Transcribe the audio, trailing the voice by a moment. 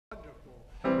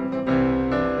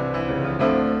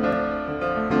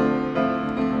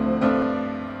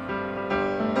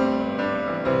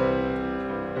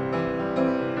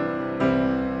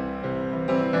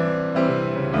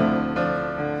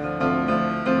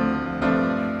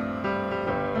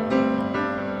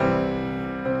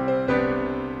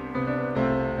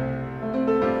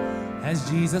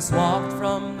Jesus walked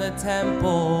from the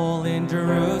temple in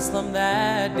Jerusalem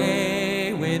that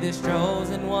day, with his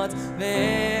chosen ones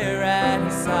there at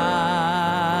his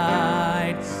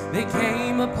side. They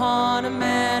came upon a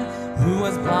man who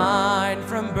was blind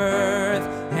from birth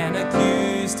and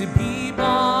accused to be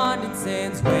bond in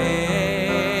sin's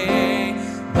way.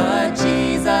 But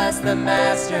Jesus the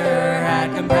Master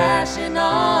had compassion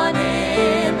on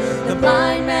him. The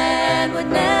blind man would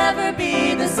never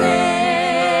be the same.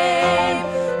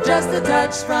 Just a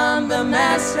touch from the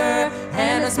Master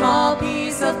and a small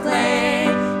piece of clay.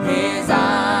 His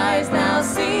eyes now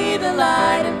see the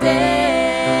light of day.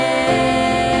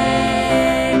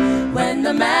 When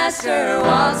the Master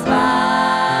walks by,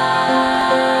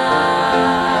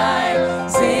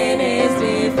 sin is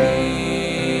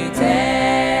defeated.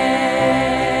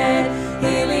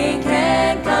 Healing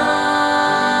can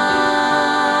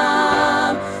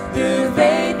come through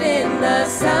faith in the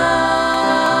Son.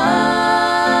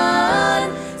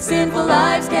 Sinful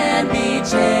lives can be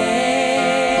changed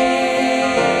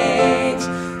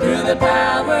through the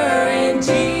power in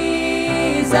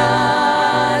Jesus'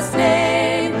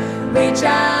 name. Reach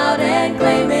out and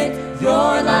claim it.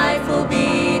 Your life will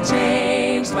be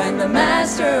changed when the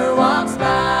Master walks by.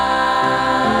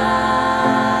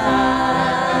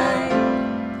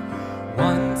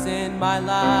 Once in my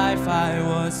life I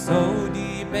was so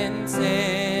deep in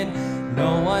sin,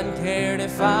 no one cared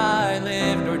if I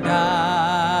lived or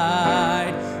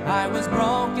died. I was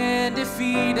broken,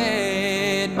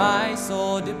 defeated, my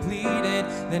soul depleted.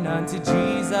 Then unto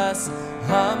Jesus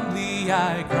humbly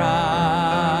I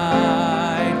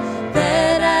cried.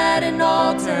 Then at an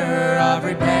altar of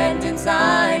repentance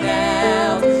I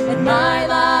knelt, and my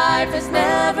life has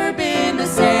never been the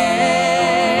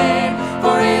same.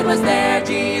 For it was there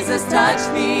Jesus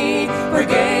touched me,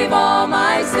 forgave all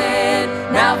my sin.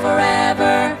 Now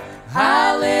forever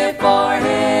I'll live for him.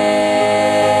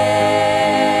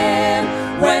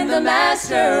 When the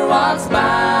Master walks by,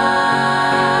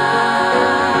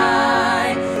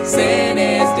 sin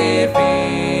is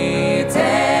defeated.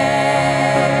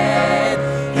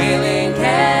 Healing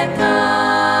can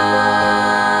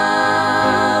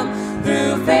come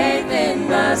through faith in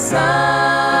the Son.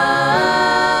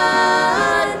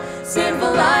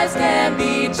 Sinful lives can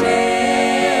be changed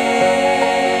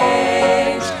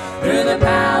through the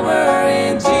power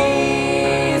in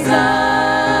Jesus'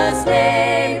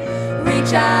 name.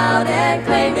 Reach out and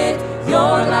claim it.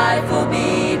 Your life will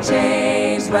be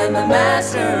changed when the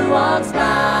Master walks by.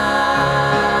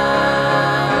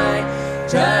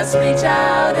 Just reach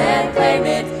out and claim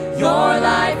it. Your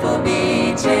life will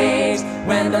be changed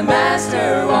when the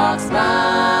Master walks by.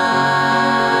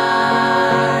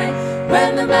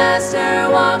 When the Master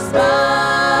walks by.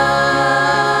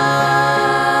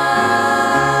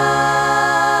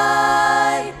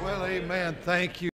 Well, amen. Thank you.